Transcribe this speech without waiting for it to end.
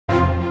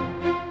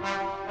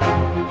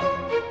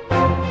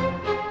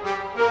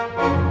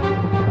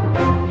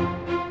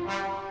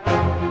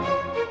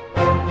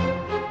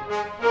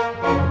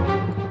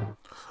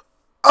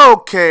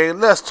Okay,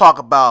 let's talk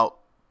about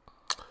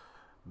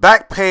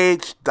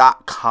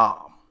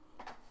Backpage.com.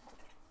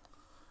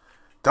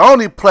 The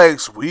only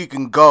place where you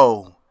can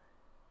go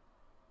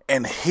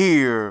and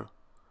hear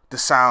the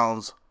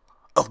sounds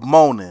of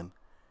moaning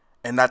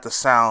and not the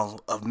sounds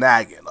of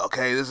nagging.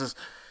 Okay,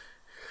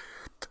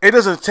 it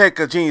doesn't take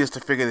a genius to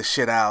figure this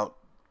shit out.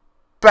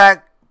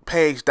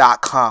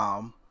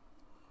 Backpage.com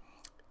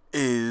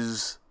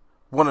is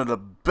one of the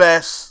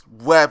best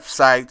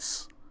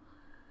websites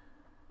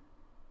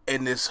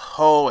in this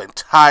whole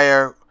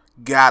entire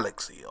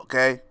galaxy,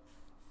 okay?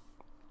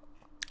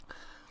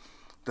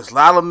 There's a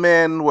lot of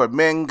men where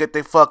men get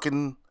their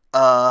fucking,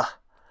 their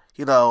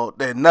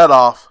nut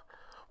off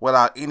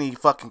without any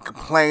fucking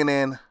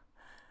complaining,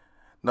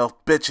 no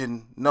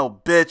bitching,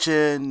 no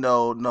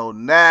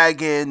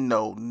nagging,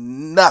 no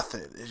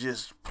nothing. It's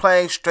just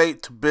plain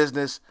straight to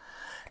business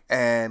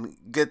and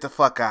get the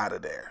fuck out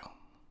of there,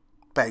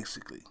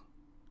 basically.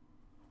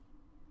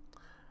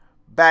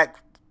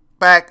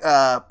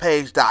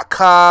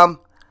 Backpage.com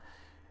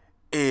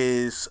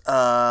is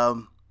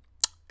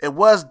it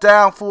was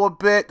down for a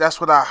bit. That's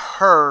what I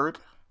heard,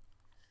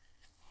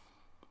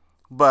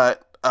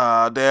 but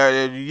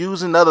they're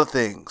using other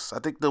things. I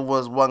think there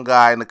was one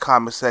guy in the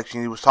comment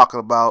section. He was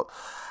talking about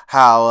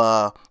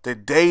how the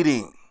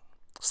dating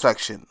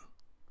section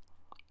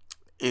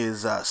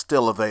is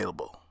still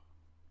available.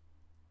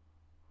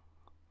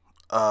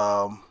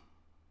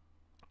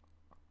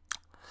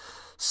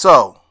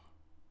 So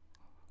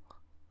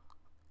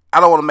I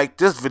don't want to make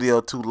this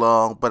video too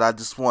long, but I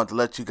just want to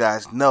let you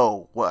guys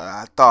know what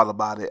I thought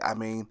about it. I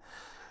mean,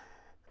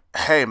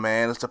 hey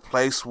man, it's a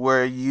place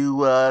where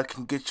you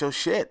can get your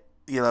shit,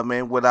 you know what I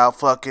mean, without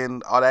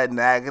fucking all that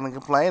nagging and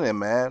complaining,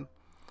 man.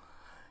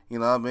 You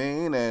know what I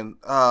mean? And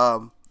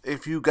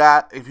if you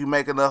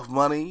make enough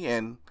money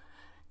and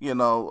you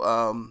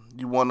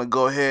want to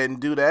go ahead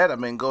and do that, I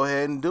mean, go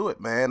ahead and do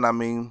it, man. I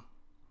mean,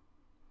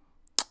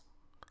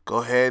 go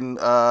ahead and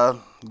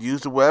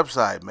use the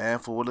website, man,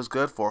 for what it's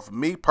good for. For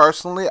me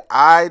personally,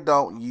 I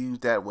don't use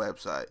that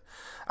website.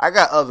 I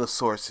got other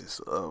sources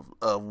of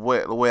the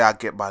way I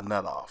get my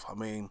nut off. I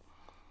mean,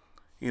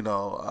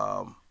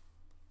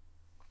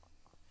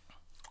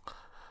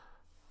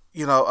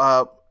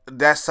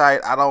 that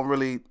site I don't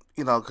really,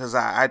 because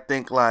I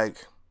think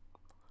like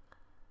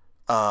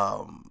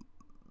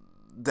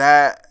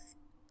that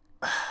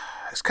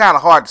it's kind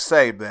of hard to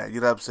say, man. You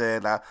know what I'm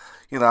saying?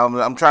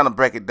 I'm trying to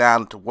break it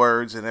down into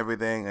words and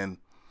everything, and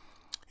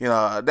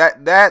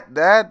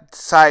that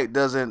site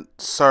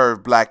doesn't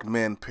serve black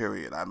men.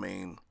 Period. I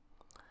mean,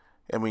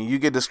 you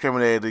get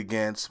discriminated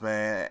against,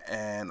 man,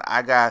 and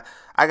I got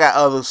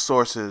other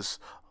sources,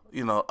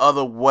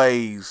 other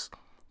ways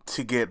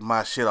to get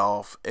my shit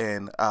off,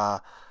 and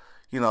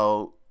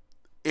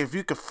if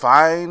you could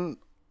find,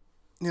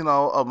 a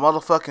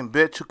motherfucking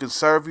bitch who can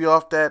serve you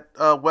off that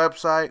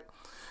website,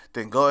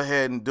 then go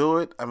ahead and do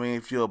it. I mean,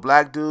 if you're a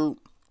black dude,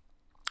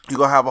 you're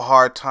going to have a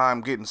hard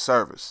time getting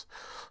service.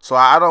 So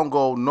I don't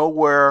go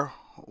nowhere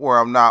where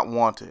I'm not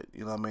wanted.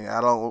 You know what I mean?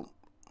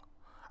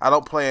 I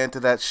don't play into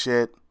that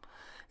shit.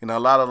 A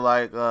lot of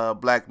like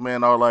black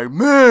men are like,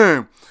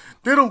 man,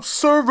 they don't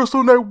serve us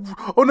on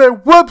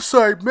that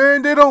website,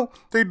 man.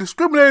 They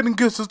discriminate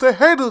against us. They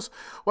hate us.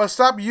 Well,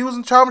 stop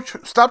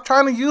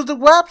trying to use the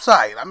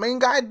website. I mean,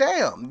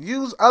 goddamn,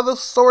 use other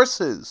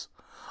sources,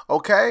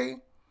 okay?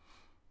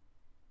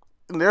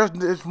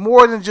 There's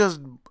more than just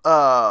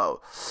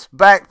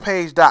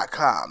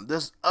Backpage.com.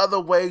 There's other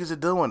ways of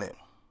doing it,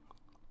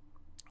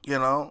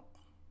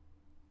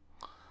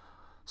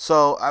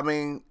 So I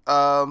mean,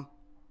 I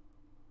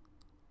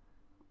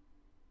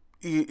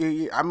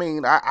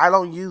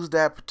don't use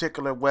that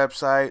particular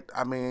website.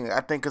 I mean,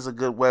 I think it's a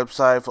good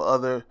website for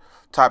other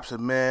types of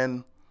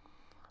men,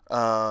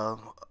 other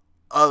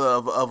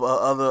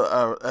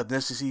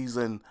ethnicities,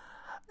 and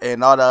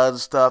all the other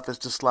stuff. It's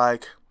just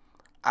like,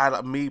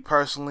 me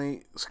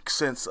personally,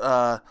 since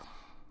I've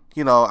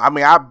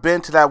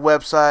been to that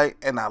website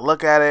and I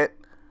look at it,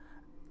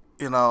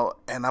 and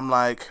I'm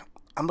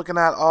looking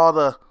at all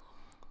the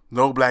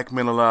no black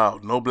men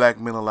allowed, no black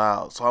men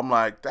allowed. So I'm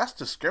like, that's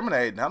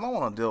discriminating. I don't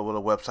want to deal with a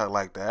website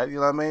like that. You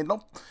know what I mean?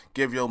 Don't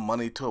give your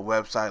money to a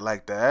website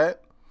like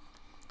that.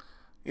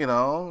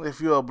 If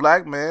you're a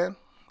black man,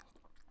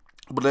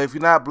 but if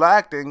you're not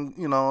black, then,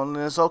 then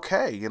it's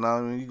okay. You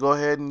go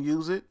ahead and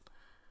use it.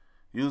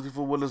 Use it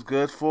for what it's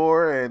good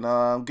for,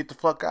 and get the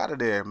fuck out of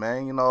there,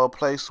 man. A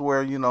place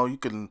where, you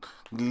can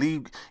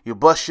leave, you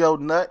bust your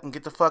nut and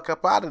get the fuck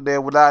up out of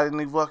there without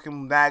any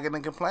fucking nagging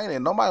and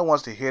complaining. Nobody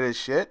wants to hear this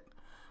shit.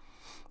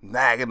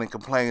 Nagging and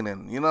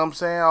complaining. You know what I'm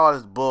saying? All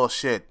this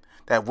bullshit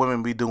that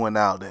women be doing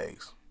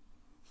nowadays.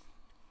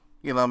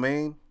 You know what I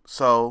mean?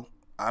 So,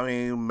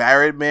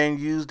 married men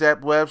use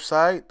that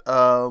website.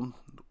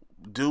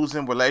 Dudes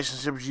in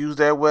relationships use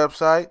that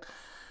website.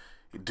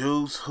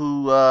 Dudes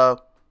who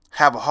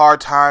have a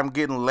hard time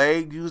getting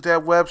laid use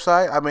that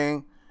website.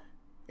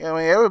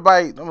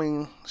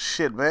 Everybody,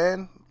 shit,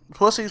 man.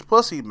 Pussy's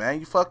pussy,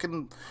 man.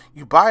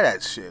 You buy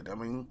that shit.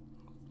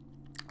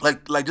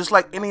 Like just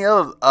like any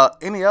other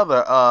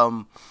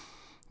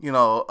you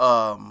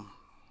know,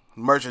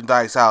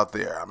 merchandise out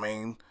there. I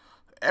mean,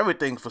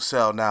 everything's for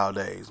sale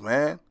nowadays,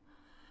 man.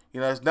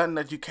 There's nothing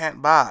that you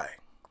can't buy.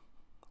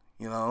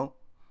 You know,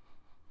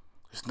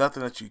 there's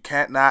nothing that you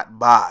can't not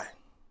buy.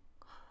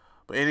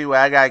 But anyway,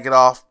 I gotta get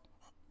off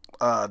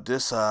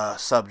this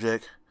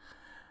subject,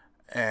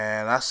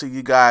 and I'll see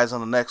you guys on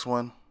the next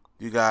one.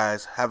 You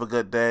guys have a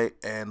good day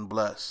and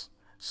bless.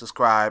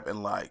 Subscribe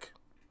and like.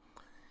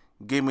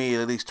 Give me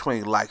at least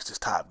 20 likes this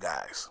time,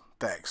 guys.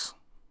 Thanks.